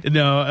anymore?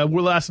 No,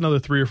 we'll last another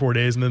 3 or 4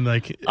 days, and then it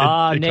Nick,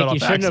 you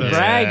shouldn't have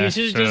bragged. Yeah, you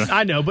should just.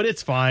 I know, but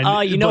it's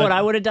fine. You know what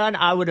I would have done?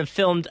 I would have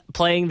filmed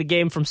playing the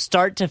game from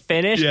start to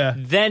finish,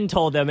 then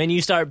told them, and you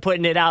start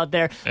putting it out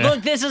there.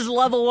 Look, this is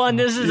level 1.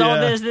 This is all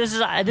this. This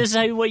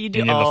is what you do.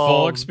 You need the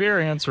full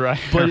experience, right?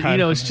 But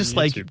it's just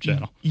like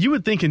you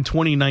would think in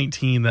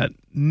 2019 that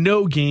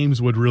no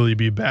games would really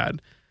be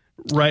bad,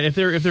 right? If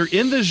they're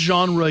in this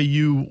genre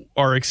you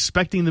are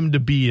expecting them to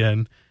be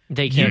in.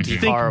 They can't be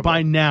think horrible.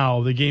 By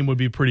now the game would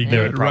be pretty good, They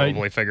would right?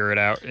 probably figure it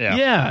out. Yeah.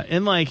 Yeah,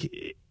 and like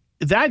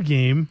that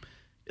game,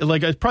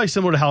 like it's probably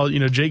similar to how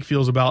Jake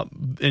feels about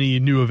any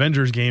new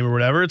Avengers game or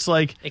whatever. It's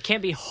like it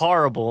can't be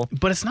horrible,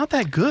 but it's not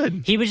that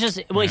good. He was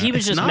just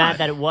mad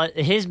that it was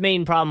his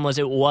main problem was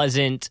it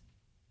wasn't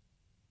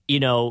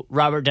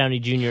Robert Downey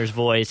Jr.'s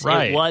voice.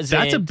 Right. It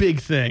wasn't. That's a big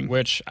thing.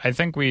 Which I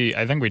think we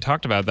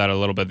talked about that a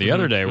little bit the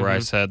other day, where I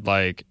said,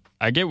 like,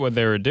 I get what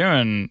they were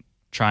doing,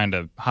 trying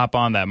to hop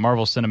on that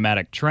Marvel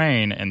Cinematic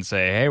train and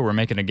say, hey, we're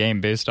making a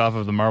game based off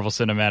of the Marvel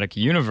Cinematic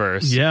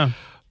Universe. Yeah.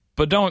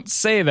 But don't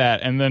say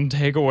that and then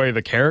take away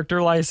the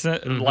character likeness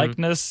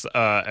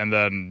and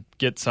then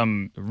get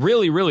some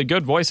really, really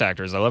good voice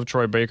actors. I love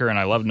Troy Baker and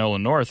I love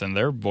Nolan North, and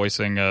they're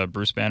voicing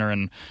Bruce Banner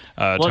and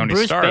Tony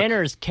Bruce Stark.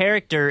 Banner's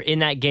character in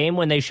that game,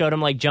 when they showed him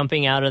like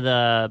jumping out of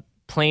the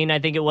plane, I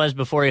think it was,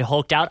 before he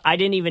hulked out, I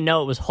didn't even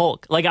know it was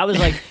Hulk. Like, I was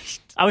like...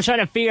 I was trying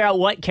to figure out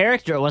what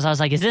character it was. I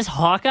was like, is this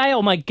Hawkeye?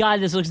 Oh my God,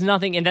 this looks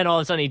nothing. And then all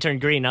of a sudden he turned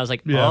green. And I was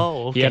like,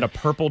 oh, okay. He had a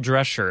purple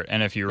dress shirt.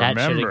 And if you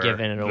remember, should have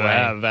given it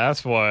away.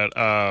 That's what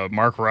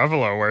Mark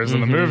Ruffalo wears in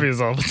the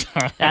movies all the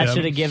time. That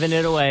should have given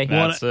it away.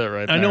 That's it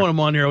right there. I know when I'm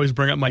on here, I always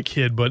bring up my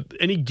kid, but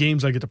any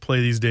games I get to play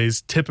these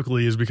days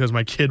typically is because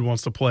my kid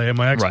wants to play, and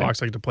my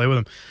Xbox I get to play with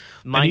him.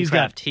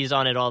 Minecraft, he's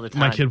on it all the time.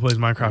 My kid plays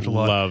Minecraft a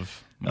lot.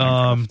 Love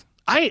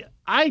Minecraft.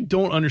 I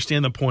don't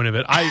understand the point of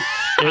it.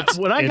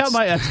 When I got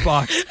my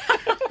Xbox,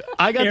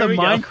 I got the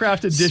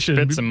Minecraft edition.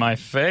 Spits in my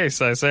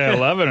face. I say I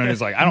love it, and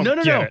he's like, I don't get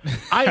it.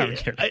 I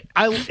don't get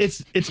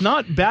it. It's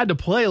not bad to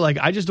play. Like,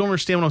 I just don't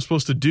understand what I'm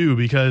supposed to do,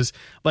 because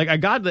like I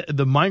got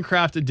the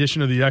Minecraft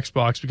edition of the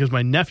Xbox because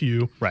my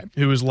nephew,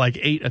 who was like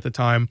 8 at the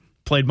time,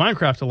 played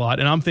Minecraft a lot,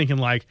 and I'm thinking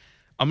like,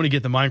 I'm going to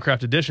get the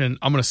Minecraft edition.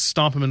 I'm going to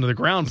stomp him into the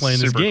ground playing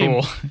this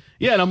game. Cool.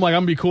 Yeah, and I'm like,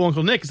 I'm going to be cool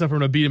Uncle Nick, except for I'm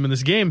going to beat him in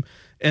this game.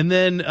 And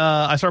then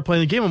I start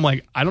playing the game. I'm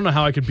like, I don't know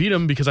how I could beat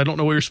him because I don't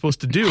know what you're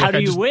supposed to do. How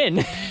do you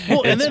win?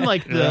 Well, and then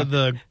like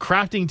the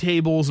crafting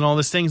tables and all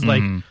these things,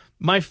 like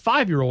my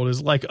 5-year-old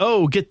is like,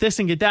 oh, get this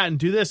and get that and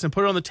do this and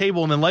put it on the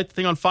table and then light the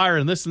thing on fire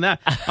and this and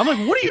that. I'm like,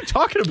 what are you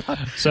talking about?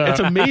 So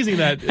it's amazing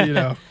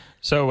that,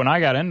 So when I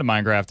got into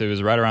Minecraft, it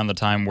was right around the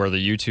time where the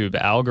YouTube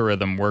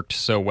algorithm worked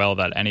so well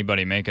that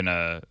anybody making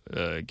a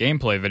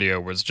gameplay video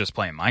was just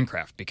playing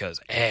Minecraft because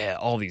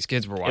all these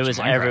kids were watching Minecraft. It was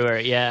everywhere,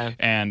 yeah.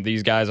 And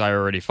these guys I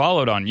already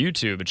followed on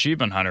YouTube,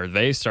 Achievement Hunter,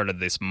 they started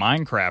this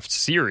Minecraft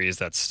series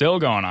that's still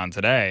going on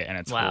today, and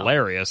it's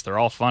hilarious. They're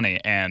all funny,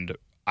 and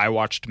I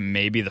watched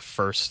maybe the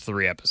first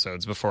 3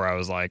 episodes before I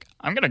was like,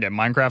 I'm going to get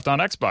Minecraft on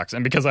Xbox.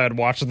 And because I had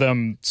watched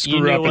them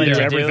screw up and do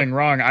everything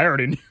wrong, I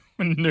already knew.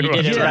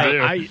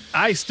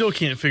 I still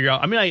can't figure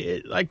out. I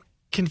mean, I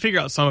can figure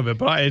out some of it,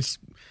 but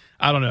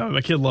I don't know.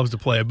 My kid loves to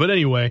play it. But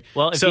anyway.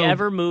 Well, if you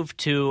ever move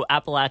to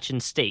Appalachian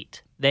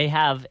State, they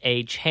have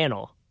a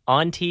channel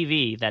on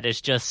TV that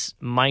is just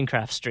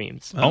Minecraft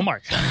streams. Oh my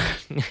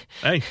God.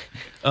 Hey.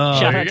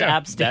 Shout out to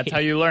App State. That's how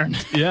you learn.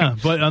 Yeah,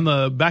 but on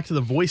the back to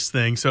the voice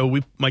thing, so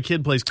my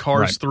kid plays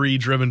Cars 3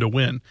 Driven to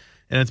Win,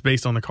 and it's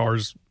based on the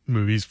Cars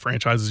movies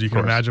franchises you can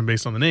imagine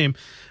based on the name.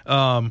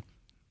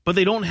 But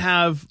they don't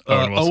have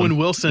Owen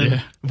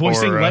Wilson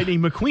voicing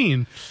Lightning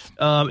McQueen.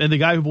 And the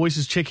guy who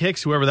voices Chick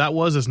Hicks, whoever that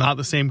was, is not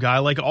the same guy.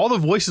 Like, all the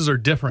voices are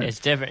different. It's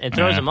different. It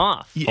throws them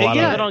off.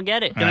 Yeah. They don't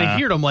get it. And I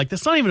hear it, I'm like,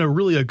 that's not even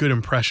really a good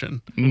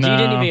impression. No. You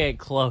didn't even get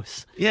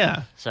close.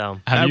 Yeah. So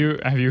have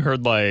you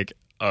heard like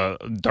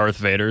Darth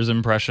Vader's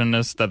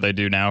impressionist that they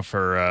do now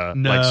for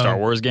like Star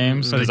Wars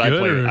games? Because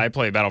I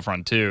play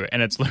Battlefront 2,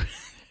 and it's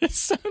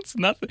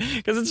nothing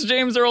because it's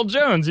James Earl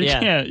Jones. You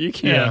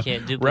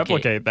can't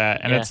replicate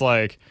that. And it's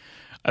like,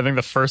 I think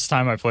the first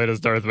time I played as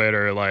Darth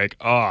Vader, like,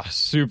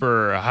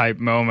 super hype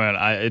moment.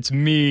 It's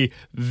me,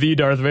 the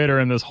Darth Vader,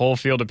 in this whole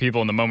field of people.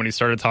 And the moment he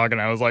started talking,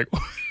 I was like,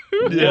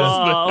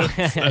 Whoa.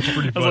 That's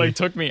pretty funny. Like,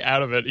 took me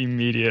out of it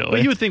immediately.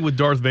 Well, you would think with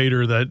Darth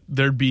Vader that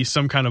there'd be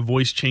some kind of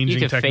voice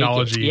changing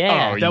technology.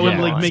 Yeah. That would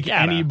like make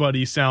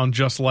anybody sound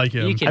just like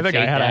him. I think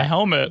I had a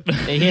helmet.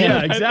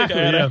 Yeah, exactly. I think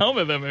I had a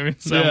helmet that made me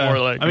sound more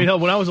like I mean, hell,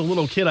 when I was a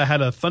little kid, I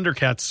had a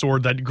Thundercats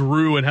sword that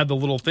grew and had the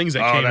little things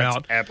that came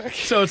out. Epic.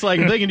 So it's like,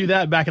 if they can do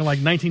that back in like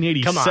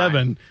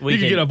 1987, you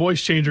could get a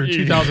voice changer in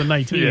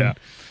 2019. Yeah.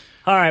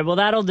 All right, well,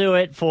 that'll do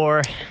it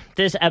for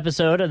this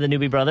episode of the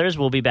Newbie Brothers.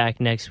 We'll be back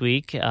next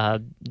week.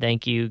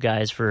 Thank you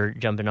guys for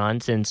jumping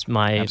on since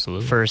my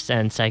first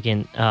and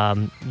second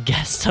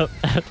guests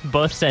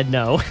both said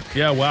no.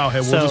 Yeah, wow. Hey,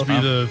 we'll just be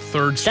the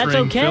third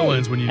string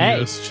fill-ins when you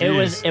need us.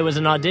 Jeez. It was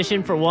an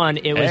audition for one.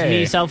 It was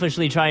me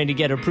selfishly trying to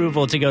get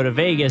approval to go to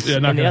Vegas. Yeah,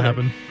 not going to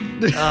happen.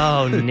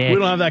 Oh, Nick. We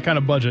don't have that kind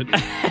of budget.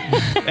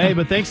 Hey,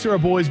 but thanks to our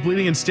boys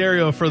Bleeding in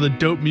Stereo for the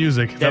dope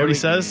music. Is that what he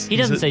says? He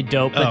doesn't say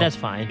dope, but that's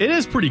fine. It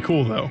is pretty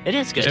cool, though. It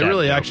is good. It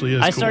really actually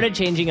is I cool. started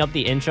changing up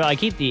the intro. I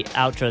keep the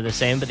outro the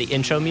same, but the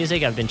intro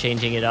music, I've been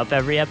changing it up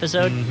every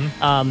episode.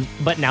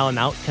 Mm-hmm. But now I'm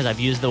out because I've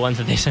used the ones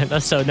that they sent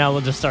us, so now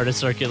we'll just start a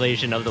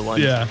circulation of the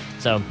ones. Yeah.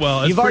 So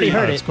well, you've already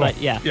heard it, but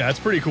yeah. Yeah, it's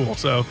pretty cool.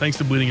 So thanks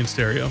to Bleeding in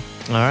Stereo.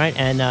 All right,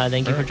 and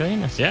thank you for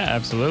joining us. Yeah,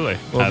 absolutely.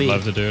 I'd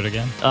love to do it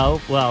again.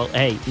 Oh, well,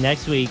 hey,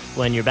 next week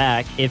when you're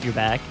back, if you're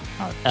back,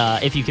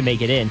 if you can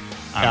make it in,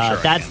 I'm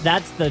sure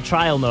that's the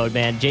trial mode,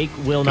 man. Jake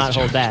will not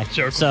hold back.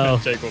 So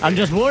I'm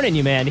just warning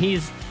you, man.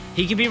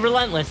 He can be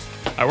relentless.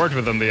 I worked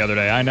with him the other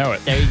day. I know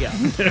it. There you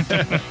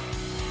go.